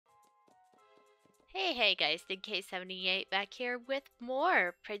Hey guys, DK78 back here with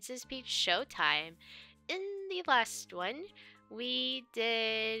more Princess Peach Showtime. In the last one, we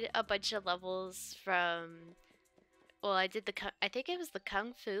did a bunch of levels from, well, I think it was the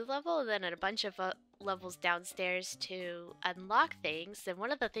Kung Fu level, and then a bunch of levels downstairs to unlock things. And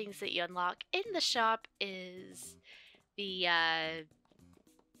one of the things that you unlock in the shop is the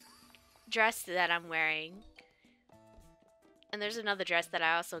dress that I'm wearing. And there's another dress that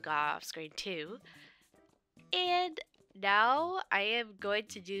I also got off screen too. And now I am going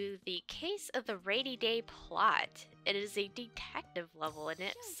to do the Case of the Rainy Day plot. It is a detective level and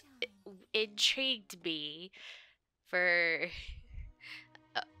it intrigued me for...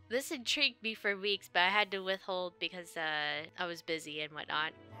 this intrigued me for weeks, but I had to withhold because I was busy and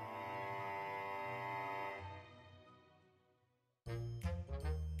whatnot.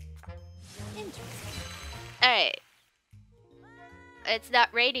 Interesting. Alright. It's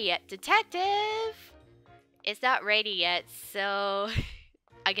not ready yet. Detective! It's not rainy yet, so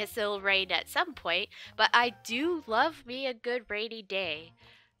I guess it'll rain at some point. But I do love me a good rainy day.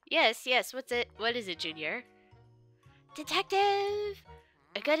 Yes, what's it? What is it, Junior? Detective!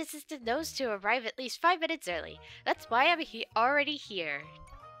 A good assistant knows to arrive at least 5 minutes early. That's why I'm already here.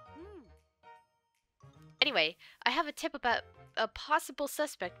 Anyway, I have a tip about a possible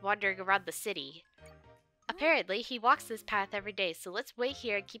suspect wandering around the city. Apparently, he walks this path every day, so let's wait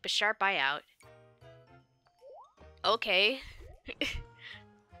here and keep a sharp eye out. Okay.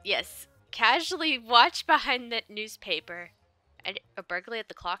 Yes. Casually watch behind that newspaper. A burglary at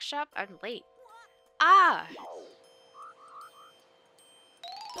the clock shop? I'm late. Ah!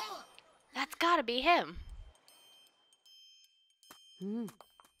 That's gotta be him.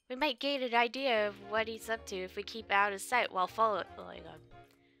 We might gain an idea of what he's up to if we keep out of sight while following him.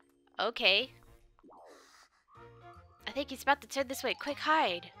 Okay. I think he's about to turn this way. Quick,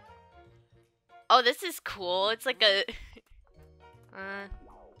 hide. Oh, this is cool. It's like a...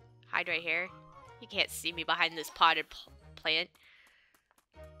 hide right here. You can't see me behind this potted plant.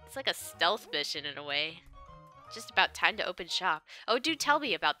 It's like a stealth mission in a way. Just about time to open shop. Oh, do tell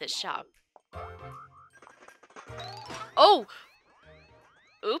me about this shop. Oh!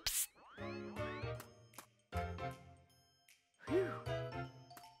 Oops. Whew.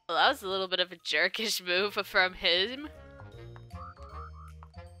 Well, that was a little bit of a jerkish move from him.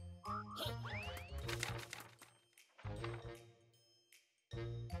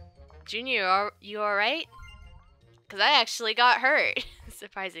 Junior, you alright? Because I actually got hurt,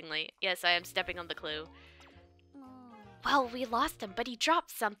 surprisingly. Yes, I am stepping on the clue. Well, we lost him, but he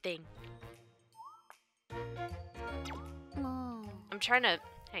dropped something. I'm trying to...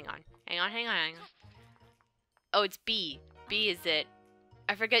 Hang on. Oh, it's B. B is it.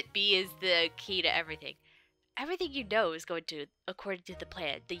 I forget B is the key to everything. Everything you know is going to, according to the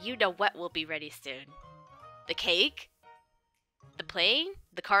plan. The you-know-what will be ready soon. The cake? The plane?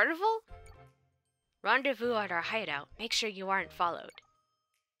 The carnival? Rendezvous at our hideout. Make sure you aren't followed.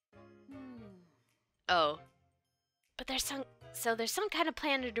 Oh. But there's some kind of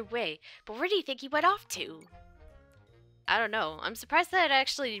plan underway. But where do you think he went off to? I don't know. I'm surprised that it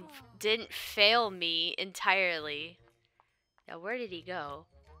actually didn't fail me entirely. Now, where did he go?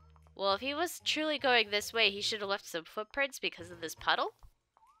 Well, if he was truly going this way, he should have left some footprints because of this puddle?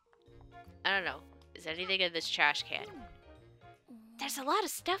 I don't know. Is anything in this trash can? There's a lot of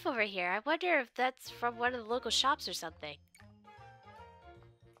stuff over here. I wonder if that's from one of the local shops or something.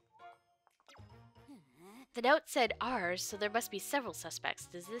 The note said ours, so there must be several suspects.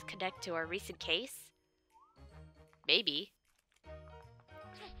 Does this connect to our recent case? Maybe.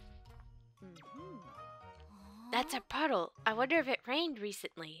 That's a puddle. I wonder if it rained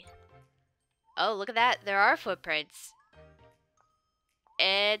recently. Oh, look at that. There are footprints.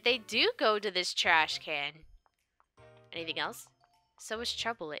 And they do go to this trash can. Anything else? So much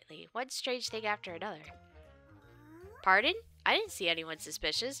trouble lately. One strange thing after another. Pardon? I didn't see anyone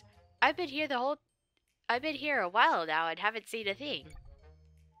suspicious. I've been here a while now and haven't seen a thing.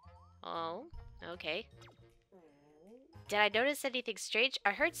 Oh, okay. Did I notice anything strange?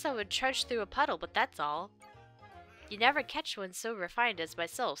 I heard someone trudge through a puddle, but that's all. You never catch one so refined as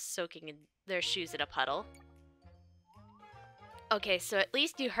myself soaking in their shoes in a puddle. Okay, so at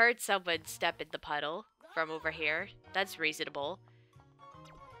least you heard someone step in the puddle from over here. That's reasonable.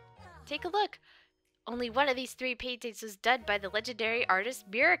 Take a look. Only one of these 3 paintings was done by the legendary artist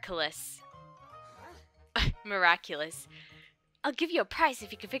Miraculous. Miraculous. I'll give you a prize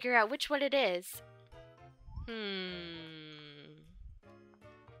if you can figure out which one it is.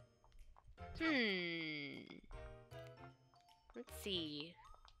 Let's see.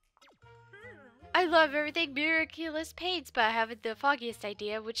 I love everything Miraculous paints, but I haven't the foggiest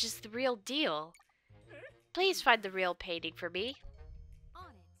idea which is the real deal. Please find the real painting for me.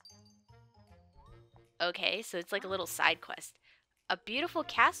 Okay, so it's like a little side quest. A Beautiful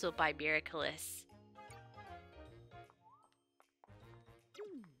Castle by Miraculous.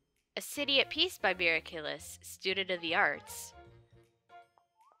 A City at Peace by Miraculous, student of the arts.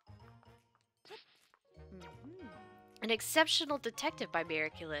 An Exceptional Detective by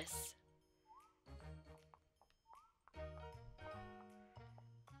Miraculous.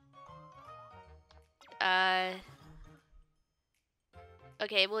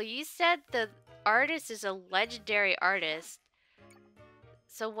 Okay, well you said the artist is a legendary artist.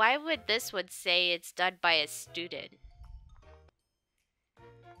 So why would this one say it's done by a student?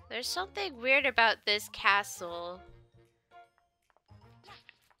 There's something weird about this castle.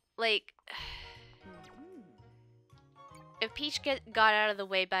 Like, if Peach got out of the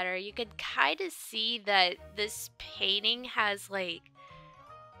way better, you could kind of see that this painting has like,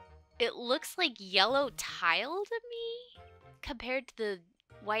 it looks like yellow tile to me compared to the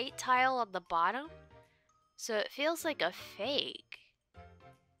white tile on the bottom. So it feels like a fake.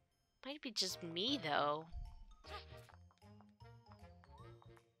 Might be just me though.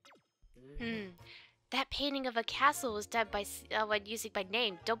 That painting of a castle was done by someone using my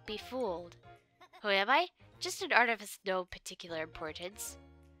name. Don't be fooled. Who am I? Just an artist of no particular importance.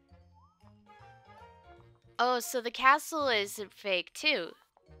 Oh, so the castle isn't fake too.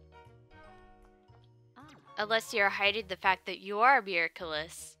 Unless you're hiding the fact that you are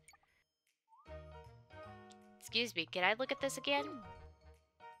Miraculous. Excuse me, can I look at this again?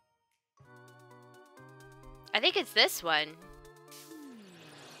 I think it's this one.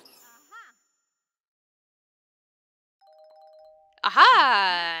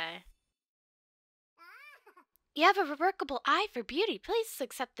 Aha! You have a remarkable eye for beauty. Please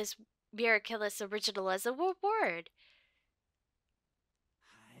accept this Miraculous original as a reward.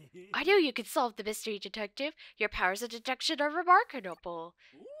 I knew you could solve the mystery, detective. Your powers of deduction are remarkable.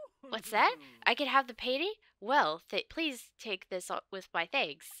 What's that? I can have the painting? Well, please take this with my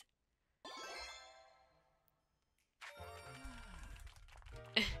thanks.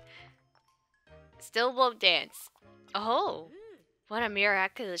 Still won't dance. Oh, what a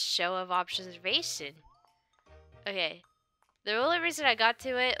miraculous show of observation. Okay. The only reason I got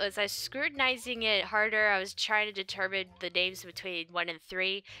to it was I was scrutinizing it harder. I was trying to determine the names between 1 and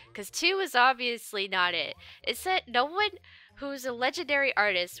 3, because 2 was obviously not it. It said no one who's a legendary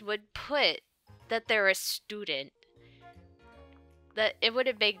artist would put that they're a student. That it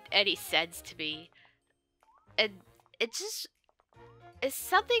wouldn't make any sense to me. And it just... it's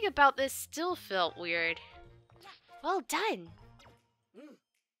something about this still felt weird. Well done!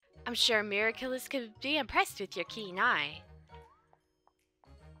 I'm sure Miraculous could be impressed with your keen eye.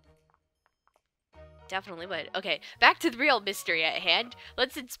 Definitely would. Okay, back to the real mystery at hand.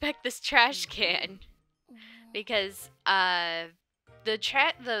 Let's inspect this trash can. Because, the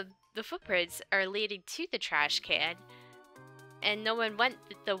footprints are leading to the trash can. And no one went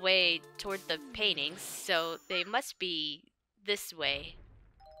the way toward the paintings, so they must be this way.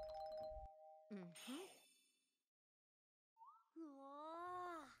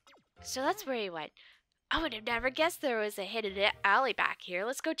 So that's where he went. I would have never guessed there was a hidden alley back here.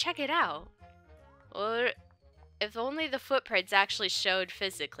 Let's go check it out. Or if only the footprints actually showed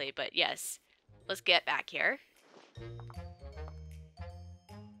physically, but yes. Let's get back here.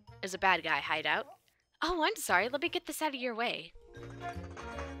 There's a bad guy hideout. Oh, I'm sorry. Let me get this out of your way.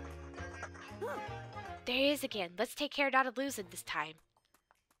 There he is again. Let's take care not to lose him this time.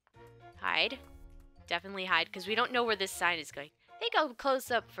 Hide. Definitely hide, because we don't know where this sign is going. I think I'll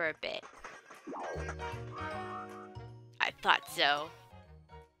close up for a bit. I thought so.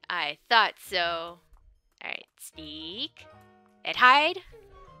 I thought so. Alright, sneak. And hide.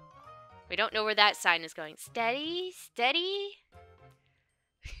 We don't know where that sign is going. Steady, steady.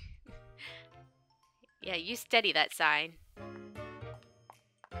 Yeah, you steady that sign.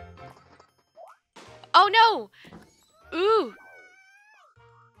 Oh no! Ooh!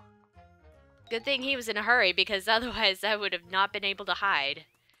 Good thing he was in a hurry, because otherwise I would have not been able to hide.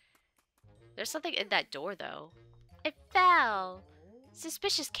 There's something in that door, though. It fell.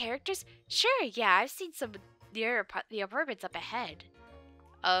 Suspicious characters? Sure, yeah, I've seen some near the apartments up ahead.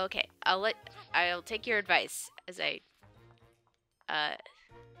 Okay, I'll take your advice as I...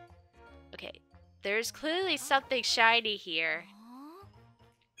 Okay, there's clearly something shiny here.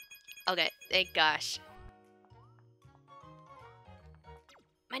 Okay, thank gosh.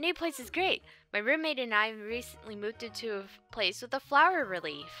 My new place is great. My roommate and I recently moved into a place with a flower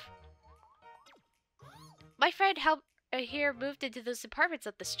relief. My friend here moved into those apartments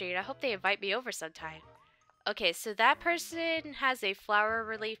up the street. I hope they invite me over sometime. Okay, so that person has a flower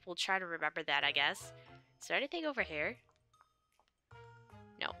relief. We'll try to remember that, I guess. Is there anything over here?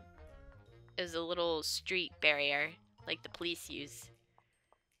 No. It was a little street barrier, like the police use.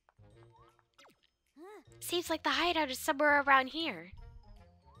 Seems like the hideout is somewhere around here.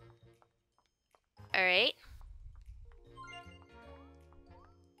 Alright.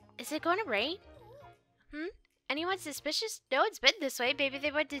 Is it going to rain? Anyone suspicious? No one's been this way. Maybe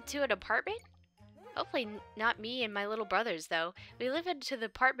they went into an apartment? Hopefully not me and my little brothers, though. We live into the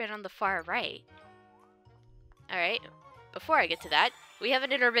apartment on the far right. Alright. Before I get to that, we have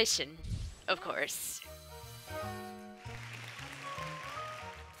an intermission. Of course.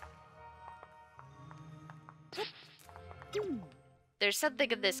 There's something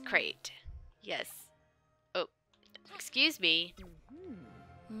in this crate. Yes. Oh, excuse me.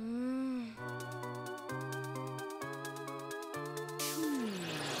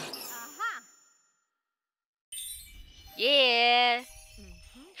 Yeah.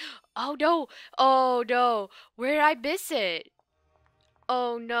 Oh no. Oh no. Where did I miss it?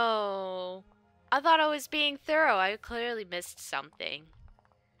 Oh no. I thought I was being thorough. I clearly missed something.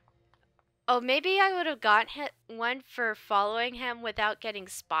 Oh, maybe I would have got one for following him without getting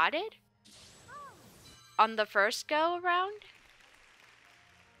spotted? On the first go around?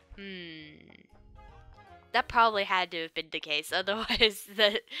 That probably had to have been the case. Otherwise,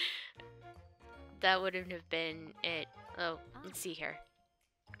 that wouldn't have been it. Oh, let's see here.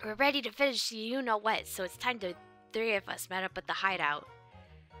 We're ready to finish you-know-what, so it's time the three of us met up at the hideout.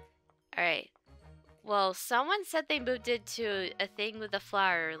 Alright. Well, someone said they moved into a thing with a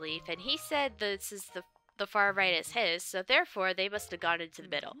flower leaf, and he said this is the far right is his, so therefore they must have gone into the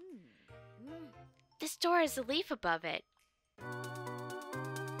middle. This door has a leaf above it.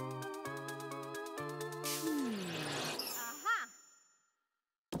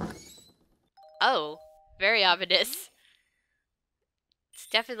 Oh, very ominous. It's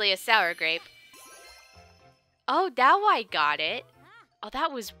definitely a sour grape. Oh, now I got it. Oh,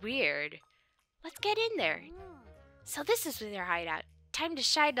 that was weird. Let's get in there. So this is their hideout. Time to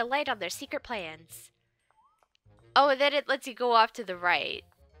shine a light on their secret plans. Oh, and then it lets you go off to the right.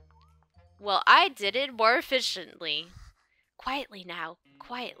 Well, I did it more efficiently. Quietly now.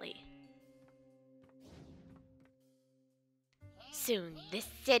 Quietly. Soon, this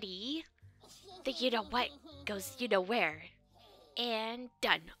city, the you-know-what goes you-know-where. And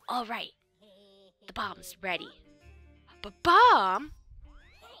done. All right. The bomb's ready. But bomb?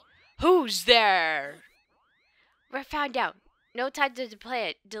 Who's there? We're found out. No time to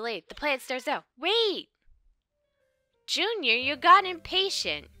delay. The plan starts now. Wait! Junior, you got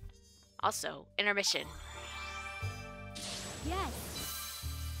impatient. Also, intermission. Yes.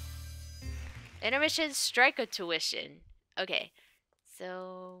 Intermission, strike a tuition. Okay,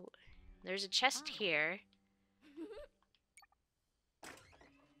 so there's a chest here.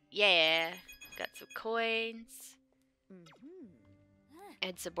 Yeah, got some coins.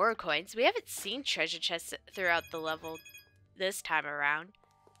 And some more coins. We haven't seen treasure chests throughout the level this time around.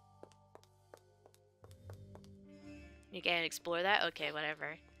 You can't explore that? Okay,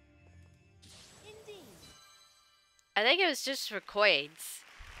 whatever. Indeed. I think it was just for coins.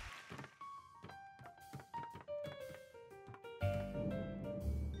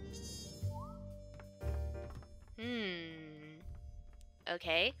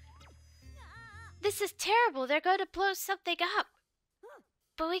 Okay. This is terrible. They're going to blow something up.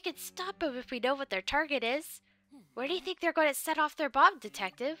 But we can stop them if we know what their target is. Where do you think they're going to set off their bomb,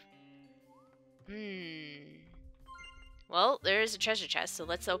 Detective? Well, there is a treasure chest, so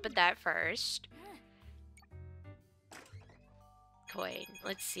let's open that first. Coin.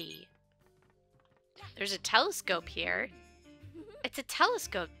 Let's see. There's a telescope here. It's a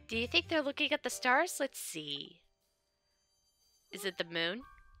telescope. Do you think they're looking at the stars? Let's see. Is it the moon?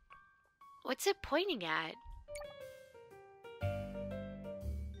 What's it pointing at?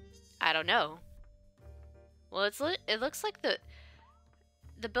 I don't know. Well, it looks like the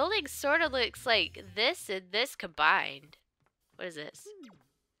building sort of looks like this and this combined. What is this?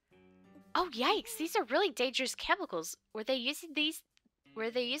 Oh, yikes! These are really dangerous chemicals. Were they using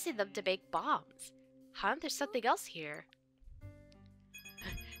them to make bombs? Huh? There's something else here.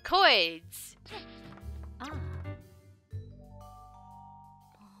 Coins!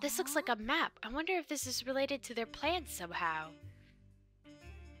 This looks like a map. I wonder if this is related to their plan somehow.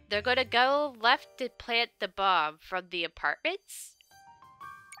 They're gonna go left to plant the bomb from the apartments?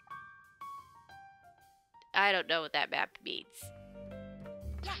 I don't know what that map means.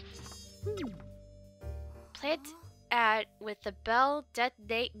 Plant with the bell,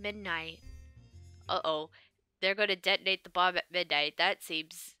 detonate midnight. Uh-oh. They're gonna detonate the bomb at midnight. That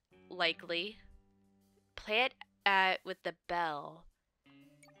seems likely. Plant with the bell.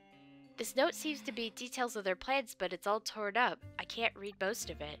 This note seems to be details of their plans, but it's all torn up. I can't read most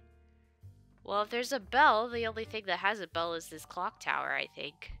of it. Well, if there's a bell, the only thing that has a bell is this clock tower, I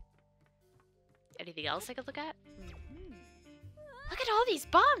think. Anything else I could look at? Look at all these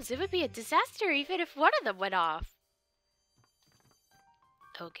bombs! It would be a disaster even if one of them went off.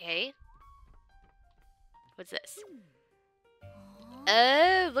 Okay. What's this?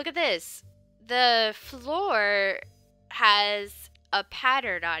 Oh, look at this. The floor has a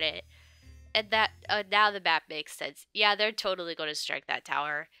pattern on it. And that, now the map makes sense. Yeah, they're totally going to strike that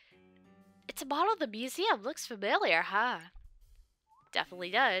tower. It's a model of the museum. Looks familiar, huh?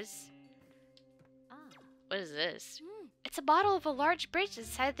 Definitely does. What is this? It's a model of a large bridge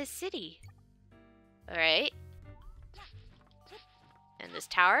inside the city. Alright. And this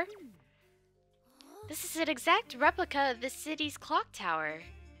tower? This is an exact replica of the city's clock tower.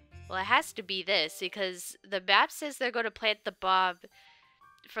 Well, it has to be this, because the map says they're going to plant the bomb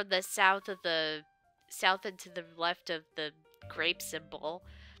from the south and to the left of the grape symbol.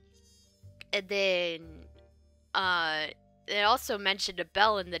 And then, it also mentioned a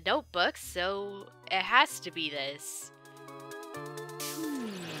bell in the notebook, so it has to be this.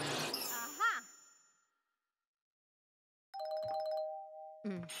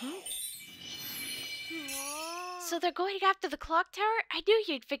 So they're going after the clock tower? I knew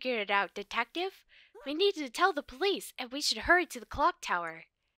you'd figure it out, detective. We need to tell the police, and we should hurry to the clock tower.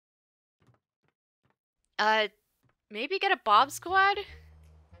 Maybe get a bomb squad?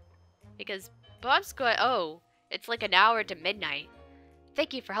 Because bomb squad, oh, it's like an hour to midnight.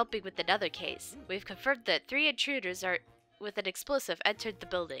 Thank you for helping with another case. We've confirmed that 3 intruders are with an explosive entered the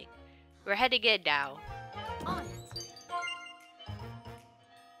building. We're heading in now.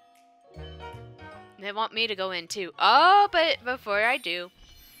 They want me to go in too. Oh, but before I do,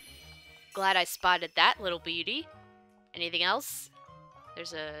 glad I spotted that little beauty. Anything else?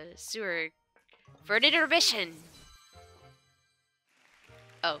 There's a sewer for an intermission.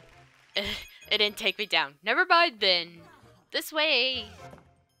 Oh, it didn't take me down. Never mind then. This way.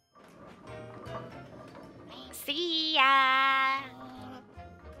 See ya.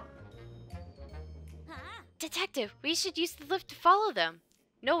 Detective, we should use the lift to follow them.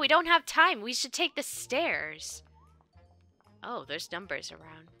 No, we don't have time. We should take the stairs. Oh, there's numbers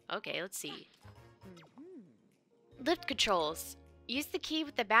around. Okay, let's see. Lift controls. Use the key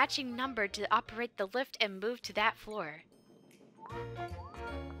with the matching number to operate the lift and move to that floor.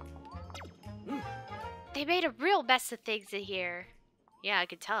 They made a real mess of things in here. Yeah, I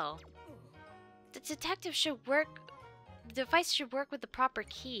could tell. The detective should work... The device should work with the proper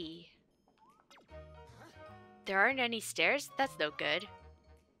key. There aren't any stairs? That's no good.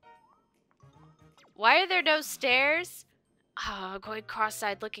 Why are there no stairs? Oh, going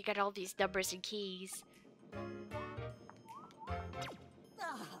cross-eyed looking at all these numbers and keys.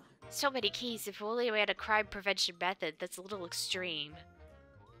 So many keys. If only we had a crime prevention method. That's a little extreme.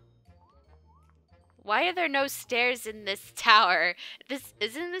 Why are there no stairs in this tower?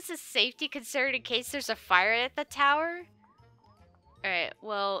 Isn't this a safety concern in case there's a fire at the tower? Alright,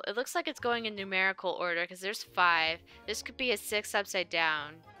 well, it looks like it's going in numerical order because there's 5. This could be a 6 upside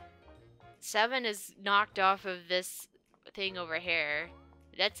down. 7 is knocked off of this thing over here.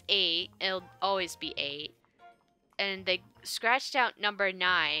 That's 8. It'll always be 8. And they scratched out number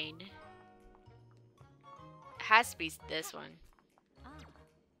 9. It has to be this one.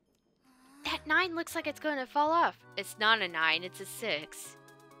 That 9 looks like it's going to fall off. It's not a 9, it's a 6.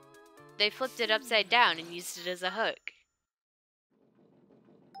 They flipped it upside down and used it as a hook.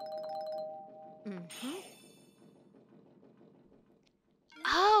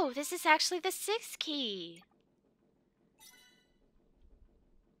 Oh, this is actually the 6th key.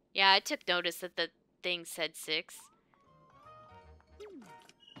 Yeah, I took notice that the thing said 6.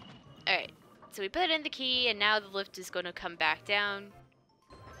 Alright, so we put in the key and now the lift is going to come back down.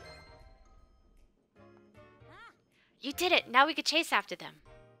 You did it! Now we could chase after them.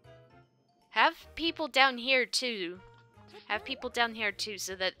 Have people down here too. Have people down here too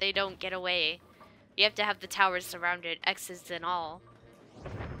so that they don't get away. You have to have the towers surrounded, X's and all.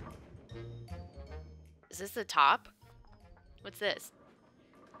 Is this the top? What's this?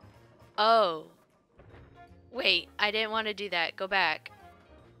 Oh. Wait, I didn't want to do that. Go back.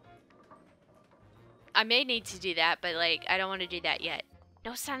 I may need to do that, but like, I don't want to do that yet.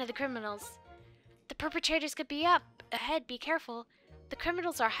 No sign of the criminals. The perpetrators could be up ahead. Be careful. The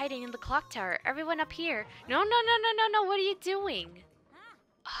criminals are hiding in the clock tower. Everyone up here. No, no, no, no, no, no. What are you doing?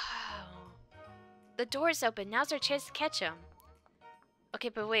 Oh. The door's open. Now's our chance to catch them. Okay,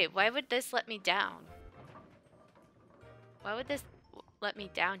 but wait. Why would this let me down? Why would this let me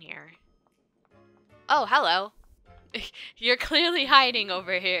down here? Oh, hello. You're clearly hiding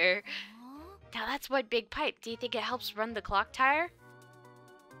over here. Now that's one big pipe. Do you think it helps run the clock tower?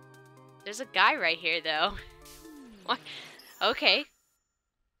 There's a guy right here, though. What? Okay.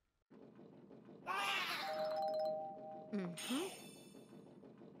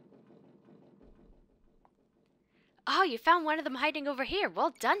 Oh, you found one of them hiding over here.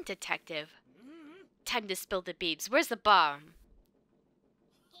 Well done, detective. Time to spill the beads. Where's the bomb?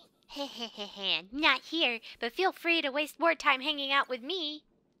 Hehehe, not here, but feel free to waste more time hanging out with me.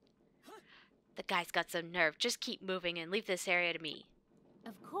 The guy's got some nerve. Just keep moving and leave this area to me.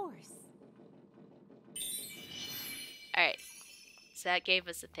 Of course. Alright. So that gave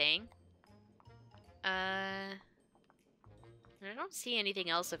us a thing. I don't see anything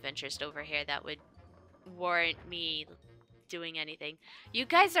else of interest over here that would warrant me doing anything. You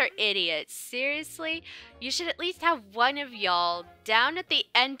guys are idiots. Seriously? You should at least have one of y'all down at the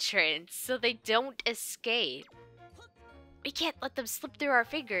entrance so they don't escape. We can't let them slip through our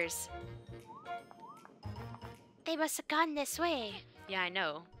fingers. They must have gone this way. Yeah, I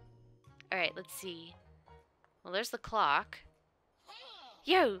know. Alright, let's see. Well, there's the clock.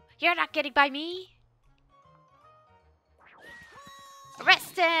 You're not getting by me.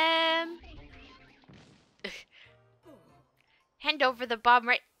 Arrest him! Hand over the bomb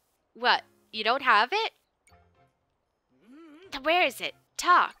right... What? You don't have it? Then where is it?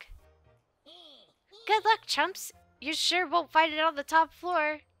 Talk. Good luck, chumps. You sure won't find it on the top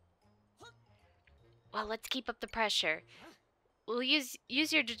floor. Well, let's keep up the pressure. We'll use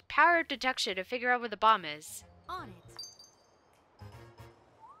your power of deduction to figure out where the bomb is. On it.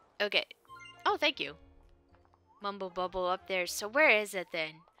 Okay. Oh, thank you. Mumble bubble up there. So where is it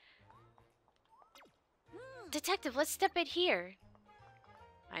then? Detective, let's step in here.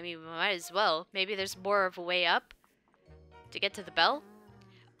 I mean, we might as well. Maybe there's more of a way up to get to the bell.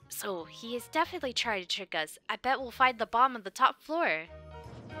 So he is definitely trying to trick us. I bet we'll find the bomb on the top floor.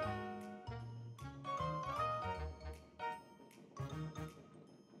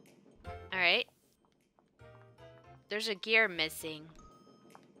 Alright. There's a gear missing.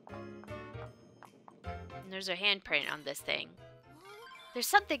 And there's a handprint on this thing. There's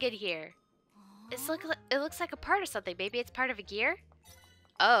something in here. It looks like a part of something. Maybe it's part of a gear?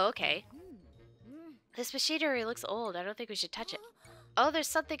 Oh, okay. This machinery looks old. I don't think we should touch it. Oh, there's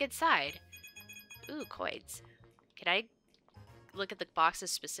something inside. Ooh, coins. Can I look at the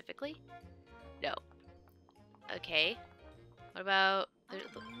boxes specifically? No. Okay. What about...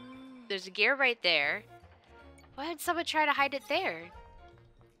 There's a gear right there. Why would someone try to hide it there?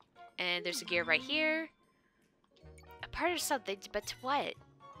 And there's a gear right here. A part of something, but to what?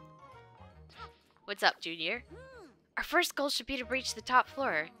 What's up, Junior? Our first goal should be to reach the top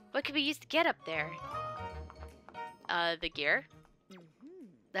floor. What can we use to get up there? The gear.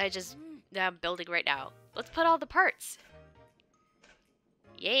 That I'm building right now. Let's put all the parts.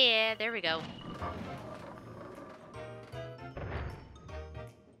 Yeah, there we go.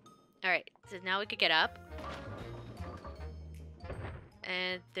 Alright, so now we could get up.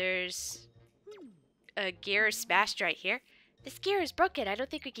 And there's a gear smashed right here. This gear is broken. I don't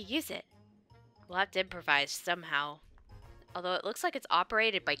think we can use it. We'll have to improvise somehow. Although it looks like it's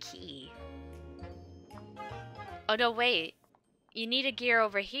operated by key. Oh no, wait. You need a gear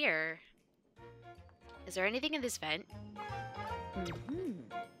over here. Is there anything in this vent?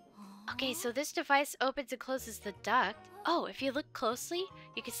 Okay, so this device opens and closes the duct. Oh, if you look closely,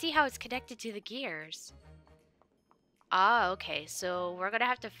 you can see how it's connected to the gears. Ah, okay. So we're gonna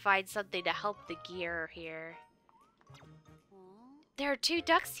have to find something to help the gear here. There are 2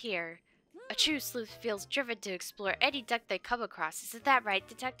 ducts here. A true sleuth feels driven to explore any duct they come across. Isn't that right,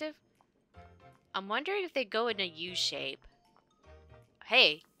 detective? I'm wondering if they go in a U shape.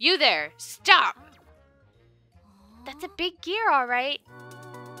 Hey, you there! Stop! That's a big gear, alright.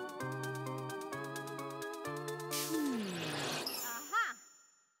 Aha!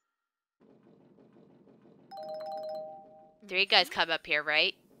 3 guys come up here,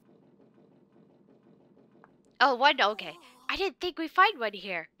 right? Oh, 1, okay. I didn't think we'd find one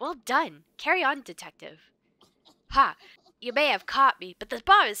here. Well done. Carry on, detective. Ha! You may have caught me, but the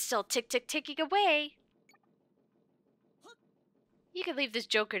bomb is still ticking away. You can leave this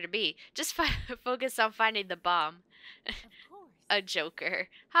joker to me. Just focus on finding the bomb. Of course. A joker.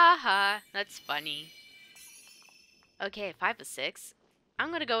 Ha ha. That's funny. Okay, 5 of 6.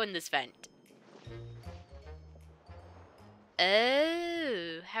 I'm gonna go in this vent.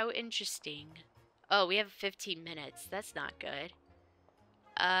 Oh, how interesting. Oh, we have 15 minutes. That's not good.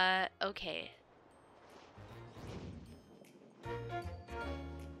 Okay.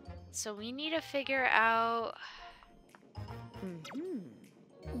 So we need to figure out...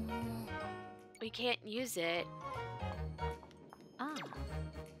 We can't use it. I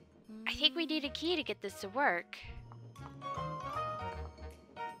think we need a key to get this to work.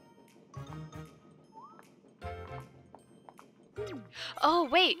 Oh,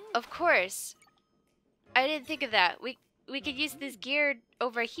 wait, of course. I didn't think of that. We could use this gear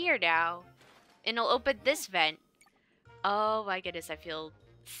over here now. And it'll open this vent. Oh my goodness, I feel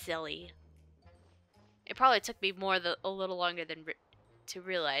silly. It probably took me a little longer than to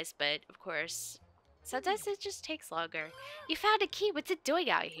realize, but of course, sometimes it just takes longer. You found a key. What's it doing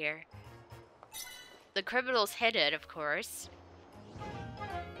out here? The criminals hid it, of course.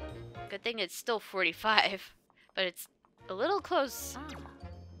 Good thing it's still 45, but it's a little close.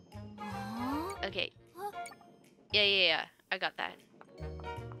 Okay. Yeah. I got that.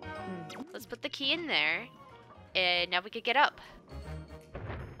 Let's put the key in there. And now we can get up.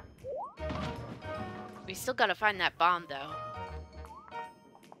 We still gotta find that bomb, though.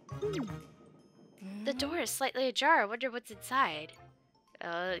 The door is slightly ajar. I wonder what's inside.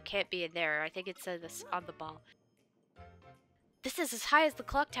 It can't be in there. I think it says this on the ball. This is as high as the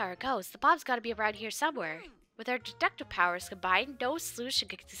clock tower goes. The bomb's gotta be around here somewhere. With our deductive powers combined, no solution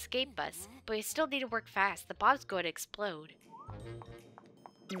can escape us. But we still need to work fast. The bomb's going to explode.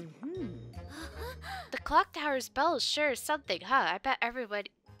 The clock tower's bell is sure something, huh? I bet everyone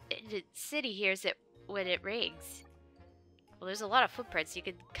in the city hears it when it rings. Well, there's a lot of footprints. You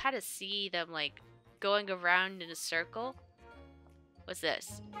can kind of see them, like, going around in a circle. What's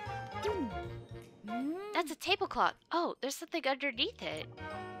this? That's a table clock. Oh, there's something underneath it.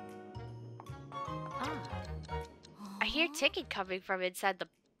 I hear ticking coming from inside the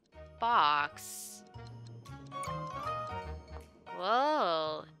box.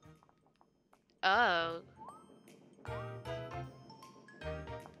 Whoa. Oh.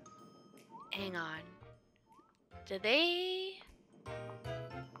 Hang on. Did they...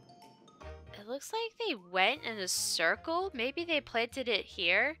 It looks like they went in a circle. Maybe they planted it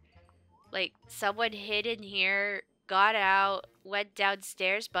here. Like, someone hid in here, got out, went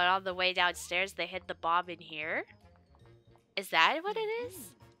downstairs, but on the way downstairs they hid the bomb in here. Is that what it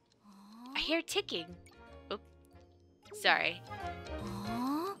is? I hear ticking. Oop. Sorry.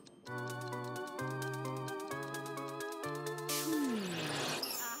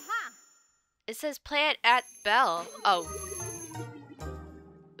 It says plant at bell. Oh.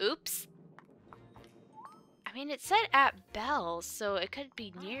 Oops. I mean, it said at bell, so it could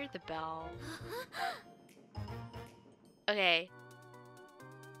be near the bell. Okay.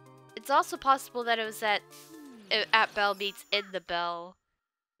 It's also possible that it was at bell meets in the bell.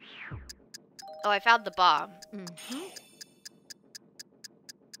 Oh, I found the bomb.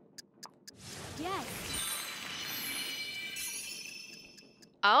 Yes.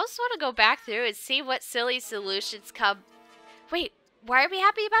 I also want to go back through and see what silly solutions come. Wait, why are we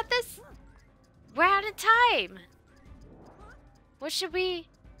happy about this? We're out of time. What should we...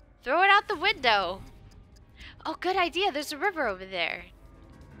 Throw it out the window. Oh, good idea. There's a river over there.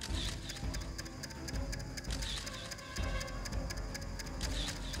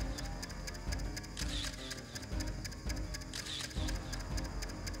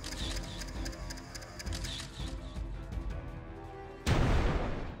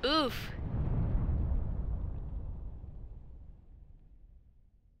 Oof.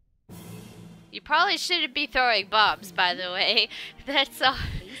 You probably shouldn't be throwing bombs, by the way. That's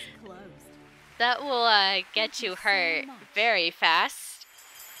that will get you hurt very fast.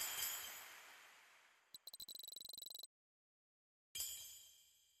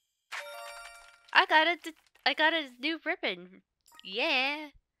 I got a new ribbon. Yeah.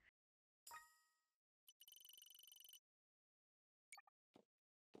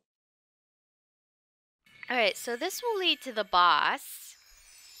 Alright, so this will lead to the boss,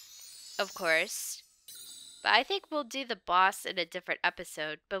 of course. But I think we'll do the boss in a different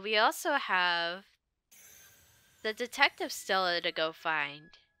episode. But we also have the detective Stella to go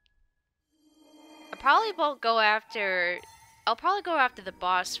find. I probably won't go after... I'll probably go after the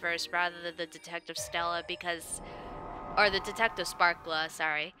boss first rather than the detective Stella because... Or the detective Sparkla,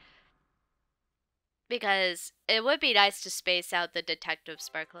 sorry. Because it would be nice to space out the detective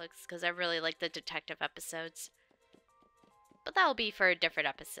Sparkla because I really like the detective episodes. But that will be for a different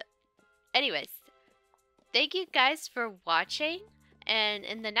episode. Anyways, thank you guys for watching. And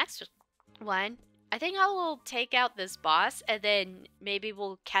in the next one, I think I will take out this boss and then maybe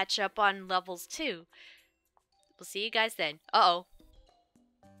we'll catch up on levels 2. We'll see you guys then. Uh-oh.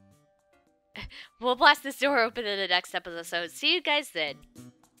 We'll blast this door open in the next episode. See you guys then.